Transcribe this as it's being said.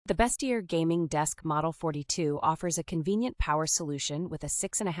The Bestier Gaming Desk Model 42 offers a convenient power solution with a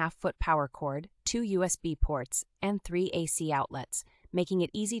 6.5-foot power cord, 2 USB ports, and 3 AC outlets, making it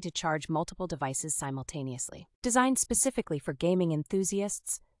easy to charge multiple devices simultaneously. Designed specifically for gaming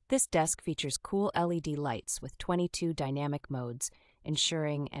enthusiasts, this desk features cool LED lights with 22 dynamic modes,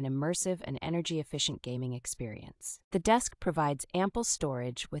 ensuring an immersive and energy-efficient gaming experience. The desk provides ample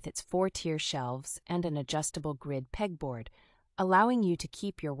storage with its 4-tier shelves and an adjustable grid pegboard, allowing you to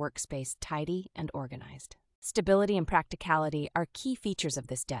keep your workspace tidy and organized. Stability and practicality are key features of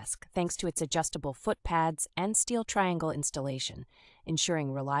this desk, thanks to its adjustable foot pads and steel triangle installation,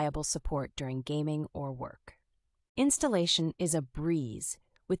 ensuring reliable support during gaming or work. Installation is a breeze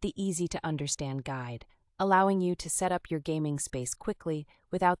with the easy-to-understand guide, allowing you to set up your gaming space quickly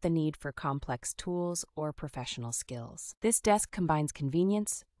without the need for complex tools or professional skills. This desk combines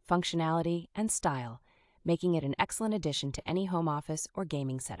convenience, functionality, and style, making it an excellent addition to any home office or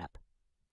gaming setup.